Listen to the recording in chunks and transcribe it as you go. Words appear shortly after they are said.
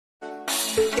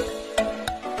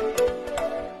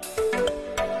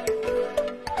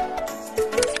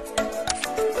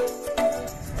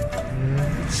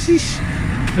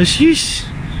Ashish!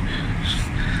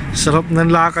 Sarap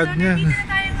ng lakad niya. So, nandito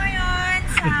tayo ngayon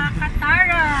sa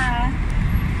Katara.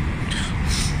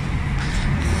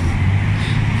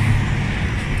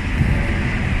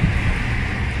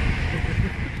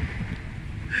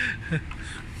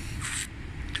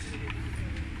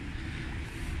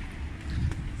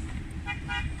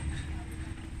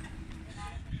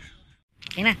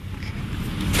 Okay na.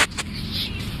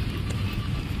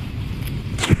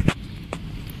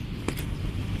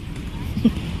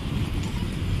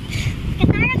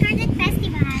 Katara Garden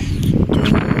Festival.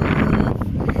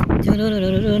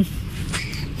 Dun.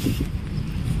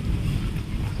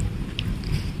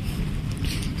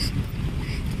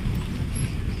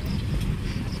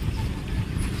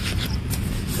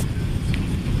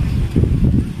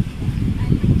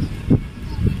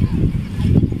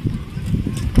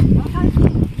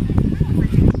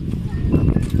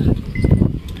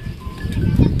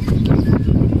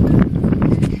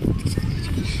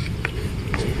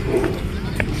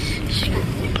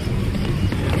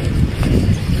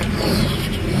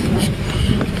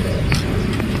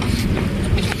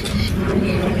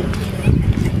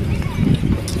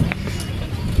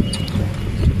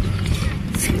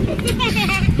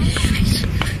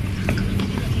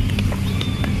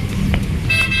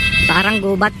 Parang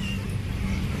gubat.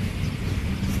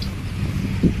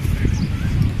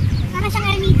 Para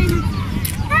siyang ermita na.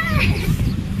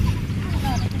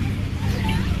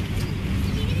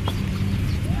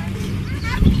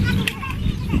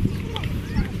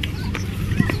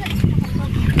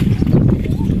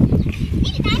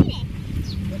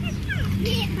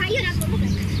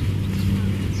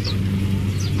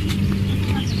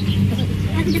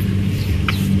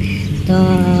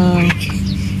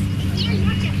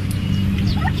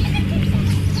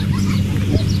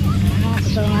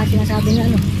 Ito nga sinasabi na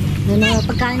ano. Ano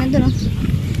pagkain nandun, oh.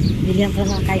 Bilihan pa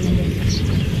ng kain nandun.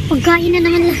 Pagkain na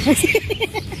naman lahat.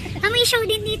 May show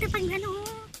din dito pag ano.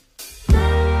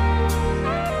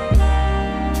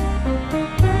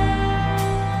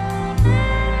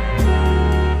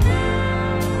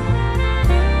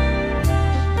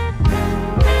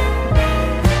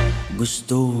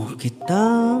 Gusto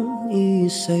kitang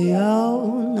isayaw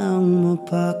ng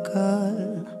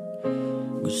mapakal.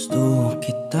 Gusto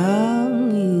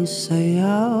kitang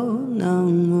isayaw ng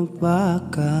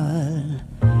mapakal.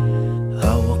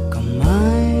 Hawak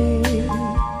kamay,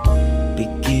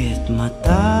 pikit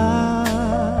mata,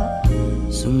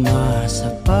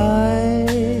 sumasabay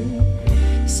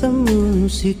sa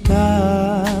musika.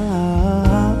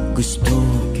 Gusto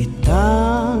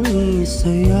kitang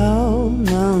isayaw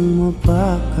ng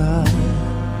mapakal.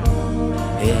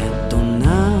 Eto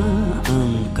na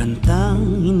ang kantang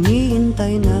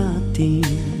hinihintay natin.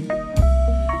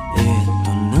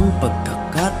 Eto ng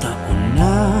pagkakataon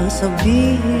na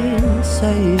sabihin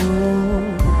sa'yo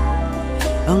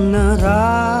ang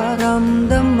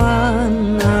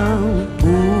nararamdaman ng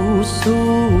puso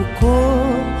ko.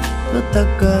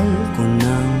 Matagal ko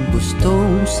nang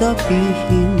gustong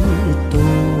sabihin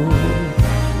ito.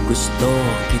 Gusto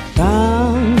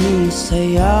kitang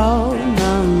isayaw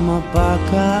ng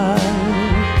mapakal.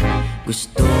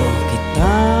 Gusto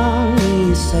kitang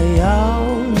isayaw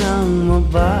ng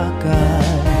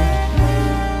mabakal.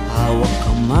 Hawak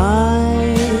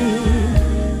kamay,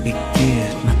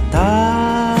 pikit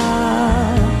mata,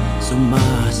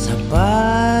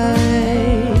 sumasabay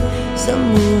sa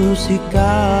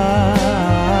musika.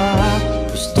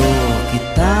 Gusto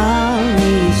kitang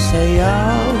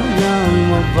isayaw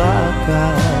ng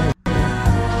mabakal.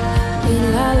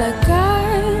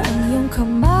 Ilalagay ang iyong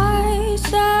kamay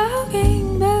sa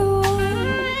aking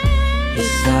bewang.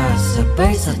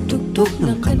 Isasabay sa tugtog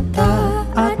ng kanta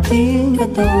ating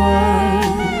katawan.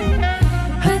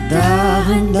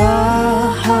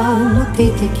 Handa-handahang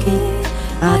magtitikit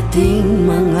ating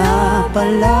mga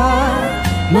pala.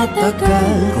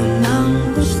 Matagal ko nang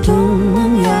gustong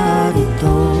mangyari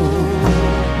to.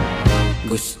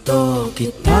 Gusto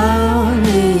kitang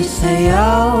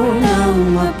isayaw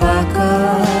ng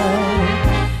mapakal.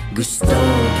 Gusto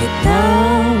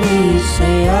kitang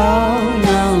isayaw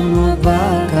ng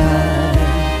mabakal.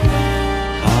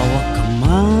 Hawak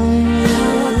kamay,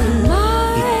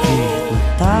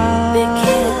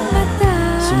 pikit mata,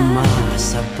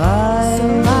 sumasabay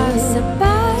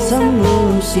sa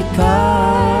musika.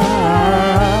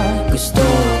 Gusto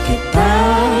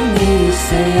kitang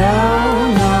isayaw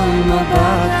ng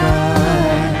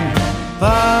mabakal.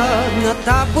 Pag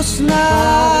natapos na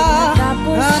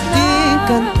ating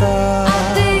kanta,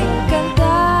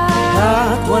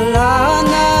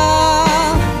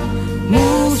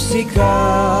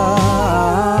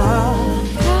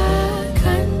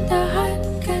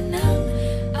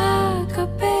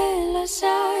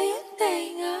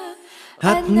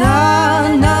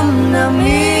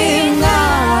 namnamin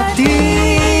natin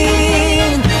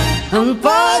ang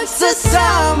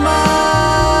pagsasama.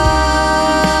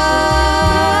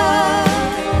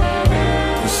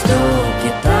 Gusto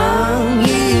kitang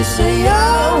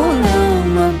isayaw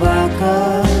ng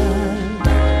mabakal,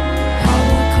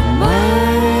 hawak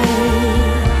kamay,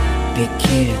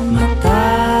 pikit mata,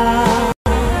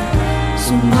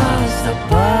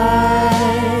 sumasabay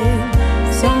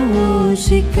sa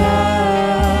musika.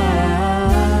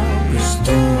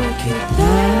 Gusto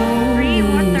kitang Free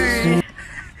water.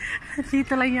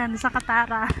 Dito lang yan, sa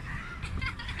Katara.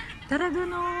 Tara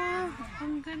dun oh.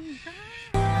 Ang ganda.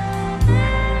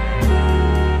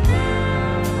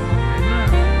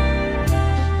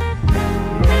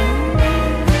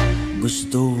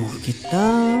 Gusto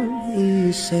kitang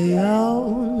isayaw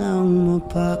ng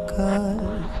mapakal,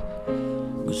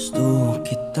 gusto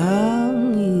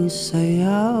kitang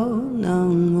isayaw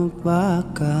ng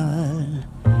mapakal,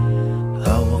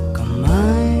 hawak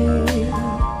kamay,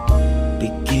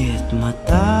 pikit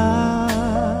mata,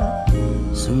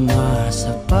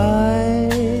 sumasabay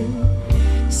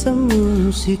sa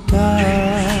musika.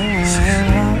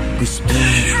 Gusto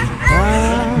kitang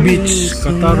Beach,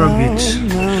 Qatar Beach. ng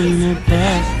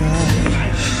mapakal.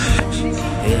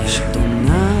 Ito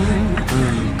na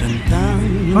ang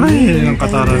kantang Ay, ang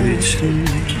Qatar Beach.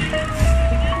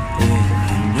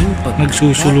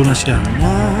 Nagsusulo na siya.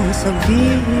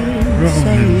 Nasabihin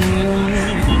sa'yo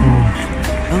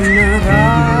ang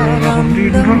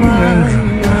nararamdaman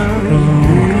ng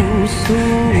puso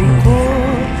ko.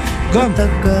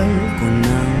 Matagal ko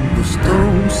nang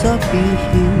gustong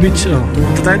sabihin Beach, oh.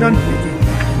 Punta tayo doon.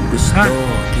 gusto Ha?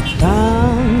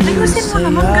 kitang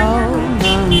isayaw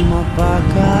ng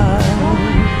mapakal,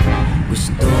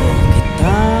 gusto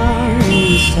kitang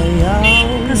isayaw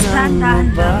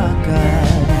ng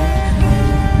mapakal,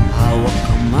 hawak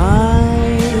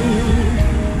kamay,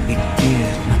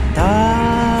 pikit mata,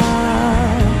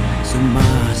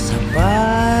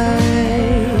 sumasabay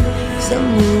sa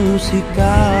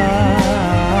musika.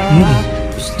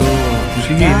 Gusto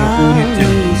Sige, napunit yan.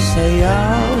 kitang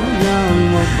isayaw ng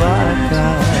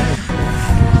mapakal.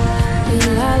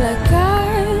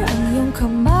 Ilalagay ang iyong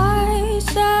kamay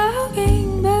sa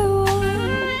aking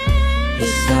bewang,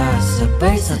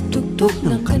 Isasabay sa tugtog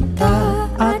ng kanta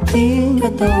ating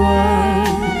katawan,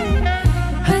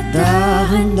 at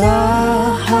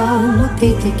dahan-dahang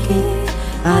matitikit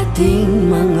ating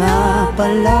mga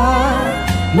pala.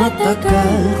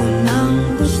 Matagal ko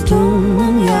nang gustong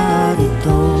mangyari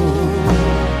to.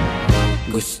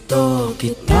 Gusto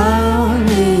kitang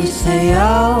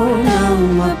isayaw ng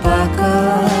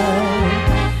mapakal,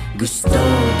 gusto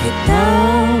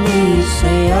kitang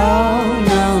isayaw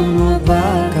ng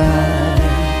mabakal,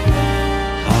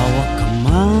 hawak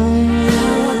kamay,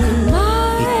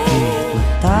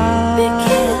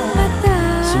 pikit mata,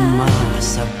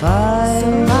 sumasabay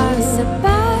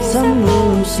sa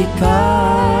musika.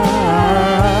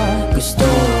 Gusto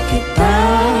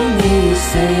kitang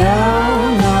isayaw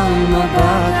ng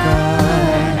mabakal.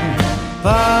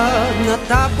 Pag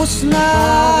natapos na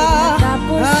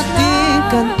ating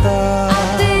kanta,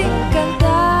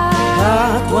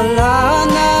 at wala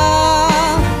na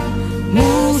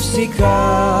musika,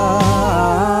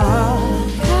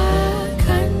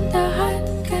 kakantahan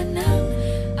ka ng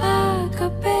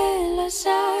akapela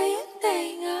sa iyong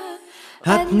tenga,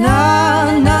 at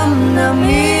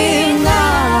nanamnamin